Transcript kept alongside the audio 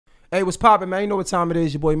Hey, what's poppin', man? You know what time it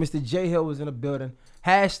is. Your boy, Mr. J Hill, is in the building.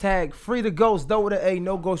 Hashtag free the ghost, though with an A.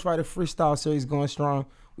 No GhostWriter freestyle series going strong.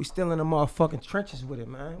 We still in the motherfucking trenches with it,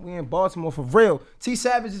 man. We in Baltimore for real. T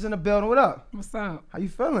Savage is in the building. What up? What's up? How you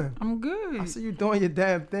feeling? I'm good. I see you doing your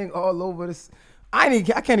damn thing all over this. I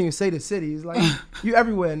can't even say the city. It's like you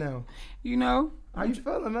everywhere now. You know? How you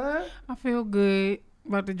feeling, man? I feel good.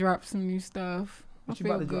 About to drop some new stuff. What you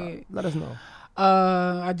feel about to good. drop? Let us know.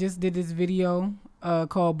 I just did this video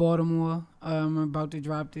called Baltimore. I'm about to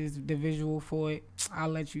drop the visual for it. I'll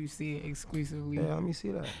let you see it exclusively. Yeah, let me see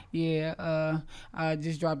that. Yeah, I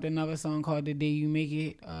just dropped another song called The Day You Make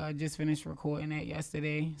It. Just finished recording that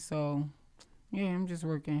yesterday. So, yeah, I'm just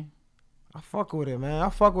working. I fuck with it, man. I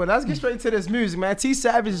fuck with it. Let's get straight to this music, man. T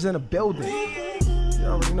Savage is in the building. You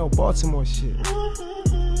already know Baltimore shit.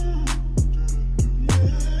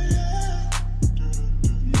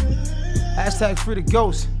 Hashtag free the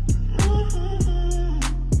ghost.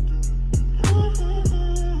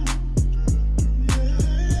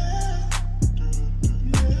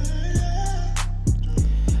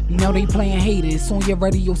 Now they playing haters on your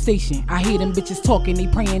radio station. I hear them bitches talking, they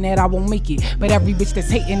praying that I won't make it. But every bitch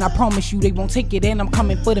that's hating, I promise you they won't take it. And I'm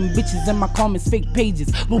coming for them bitches in my comments, fake pages.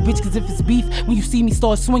 Little bitch, cause if it's beef, when you see me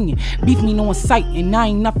start swinging. Beef me no sight, and I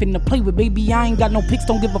ain't nothing to play with, baby. I ain't got no pics,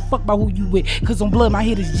 don't give a fuck about who you with. Cause on blood, my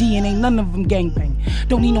head is G, and ain't none of them gangbang.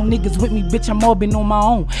 Don't need no niggas with me, bitch, I'm all been on my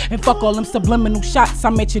own. And fuck all them subliminal shots,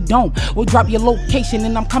 I'm at your dome. Or drop your location,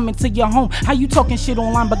 and I'm coming to your home. How you talking shit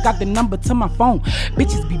online, but got the number to my phone?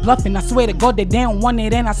 Bitches be bluffing, I swear to God they down want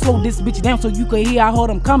it, and I slow this bitch down so you can hear how hard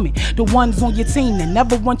I'm coming. The ones on your team that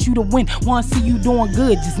never want you to win, wanna see you doing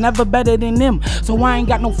good, just never better than them. So I ain't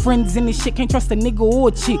got no friends in this shit, can't trust a nigga or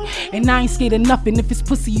a chick. And I ain't scared of nothing if it's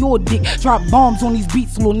pussy or dick. Drop bombs on these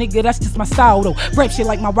beats, little nigga, that's just my style though. Rap shit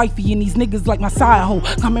like my wifey and these niggas like my side hoe.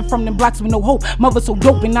 Coming from them blocks with no hope, mother so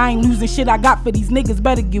dope, and I ain't losing shit I got for these niggas,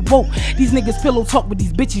 better get woke. These niggas pillow talk with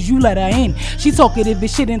these bitches, you let her in. She talkative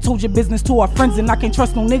as shit and told your business to our friends, and I can't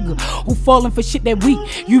trust no nigga who falling for shit that weak.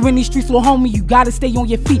 You in these streets, little homie, you gotta stay on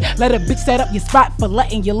your feet. Let a bitch set up your spot for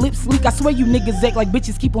letting your lips leak. I swear you niggas act like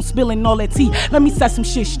bitches, keep on spilling all that tea. Let me set some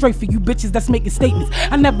shit straight for you bitches that's making statements.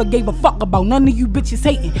 I never gave a fuck about none of you bitches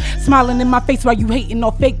hating. Smiling in my face while you hating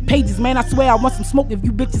on fake pages. Man, I swear I want some smoke if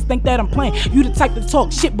you bitches think that I'm playing. You the type to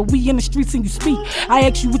talk shit, but we in the streets and you speak. I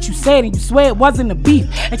asked you what you said and you swear it wasn't a beef.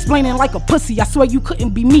 Explaining like a pussy, I swear you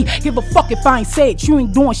couldn't be me. Give a fuck if I ain't said you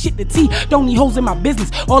ain't doing shit to tea. Don't need hoes in my business,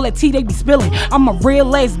 all that tea they be spilling. I'm a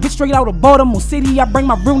real ass bitch straight out of Baltimore City. I bring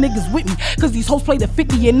my real niggas with me, cause these hoes play the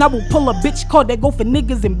 50, and I will pull a bitch card that go for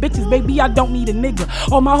niggas and bitches. Baby, I don't need a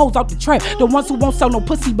nigga. All my hoes out the trap, the ones who won't sell no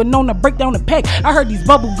pussy but known to break down the pack. I heard these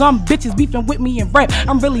bubble gum bitches beefing with me and rap.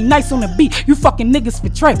 I'm really nice on the beat, you fucking niggas for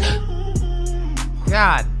tracks.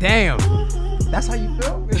 God damn. That's how you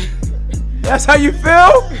feel? That's how you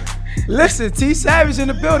feel? Listen, T Savage in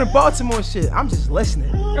the building, Baltimore shit. I'm just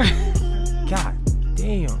listening. God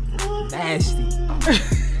damn. Nasty.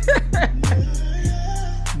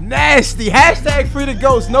 Nasty. Hashtag free the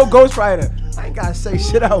ghost. No GhostWriter. I ain't gotta say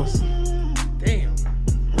shit else. Damn.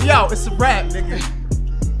 We out. It's a wrap, nigga.